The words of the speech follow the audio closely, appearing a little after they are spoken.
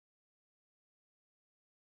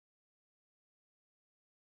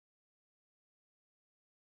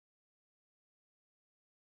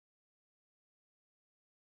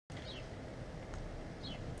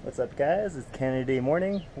What's up, guys? It's Canada Day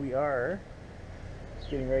morning. We are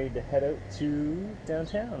getting ready to head out to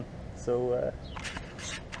downtown. So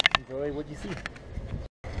enjoy what you see.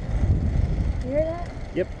 You hear that?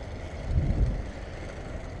 Yep.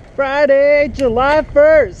 Friday, July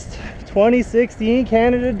 1st, 2016,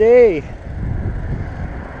 Canada Day.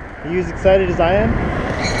 Are you as excited as I am?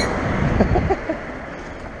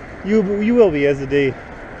 You will be as the day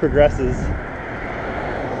progresses. No,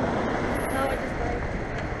 I just like.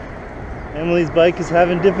 Emily's bike is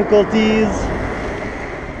having difficulties,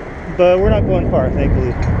 but we're not going far,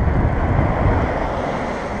 thankfully.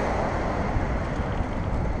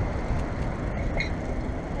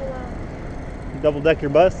 Hello. Double-decker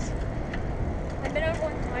bus? I've been over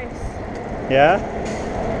one twice. Yeah?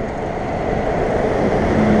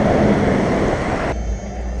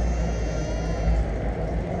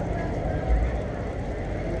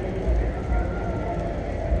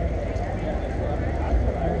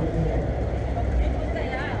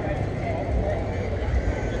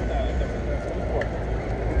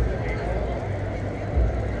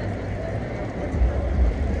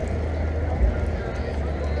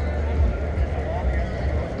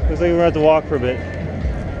 Looks like we're gonna have to walk for a bit.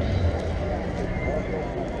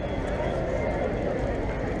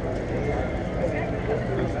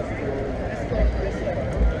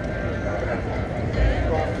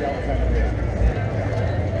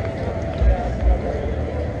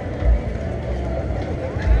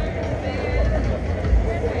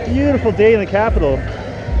 Beautiful day in the capital.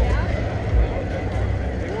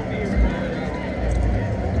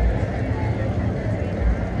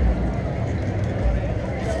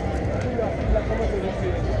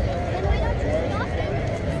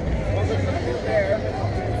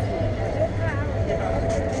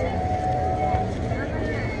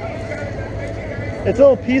 It's a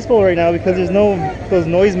little peaceful right now because there's no those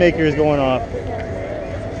noisemakers going off.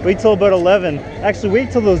 Wait till about 11. Actually,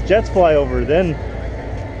 wait till those jets fly over, then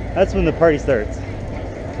that's when the party starts.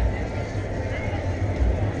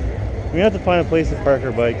 We have to find a place to park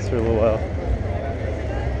our bikes for a little while.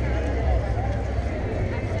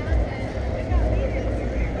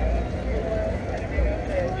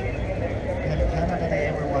 Happy Canada Day,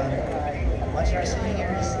 everyone. What you're seeing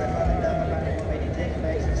here is the Canada meditative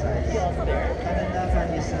exercise. Canada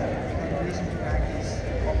is a reason to practice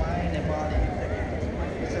for mind and body.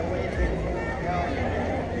 It's a way to help.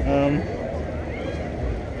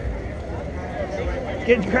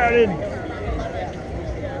 Getting crowded.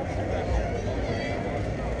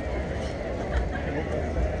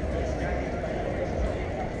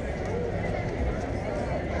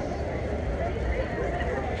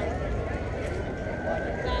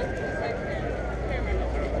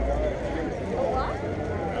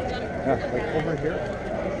 Yeah, like over here.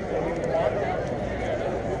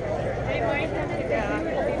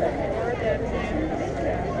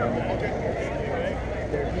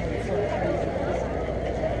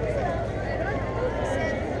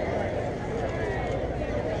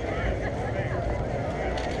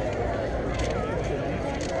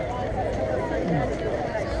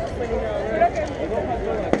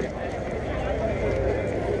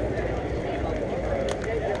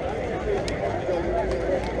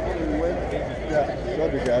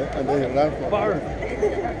 And then you learn from Bar.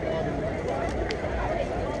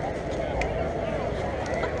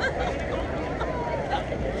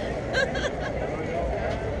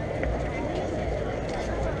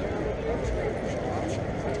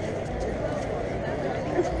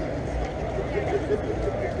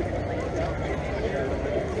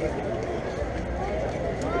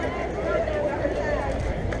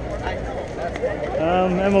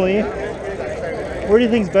 Emily, where do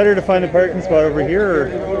you think is better to find a parking spot, over here or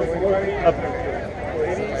up?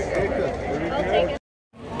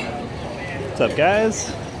 What's up,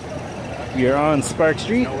 guys? We are on Spark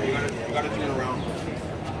Street.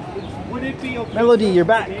 Melody, you're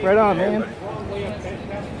back. Right on, man.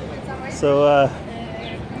 So,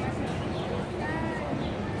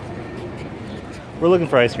 we're looking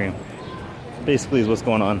for ice cream. Basically is what's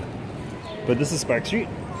going on. But this is Spark Street.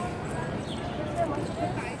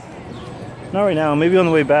 Not right now, maybe on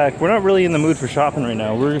the way back. We're not really in the mood for shopping right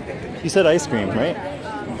now. You said ice cream, right?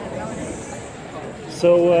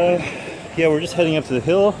 So, yeah, we're just heading up to the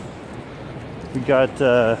hill. We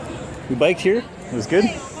biked here. It was good.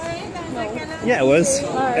 Yeah, it was.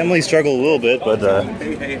 Emily struggled a little bit, but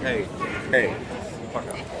Hey, fuck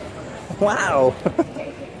off. wow.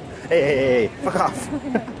 Hey, fuck off.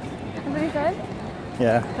 Is that what he said?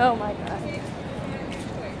 Yeah. Oh my god.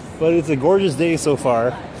 But it's a gorgeous day so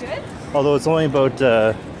far. Good? Although it's only about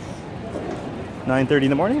 9:30 in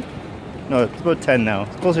the morning? No, it's about 10 now.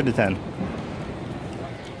 It's closer to 10.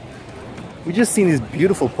 we just seen these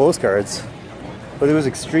beautiful postcards, but it was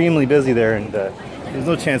extremely busy there, and there's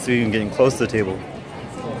no chance of even getting close to the table. We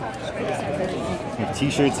have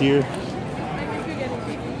t-shirts here.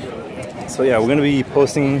 So yeah, we're gonna be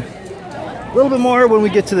posting a little bit more when we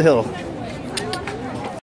get to the hill.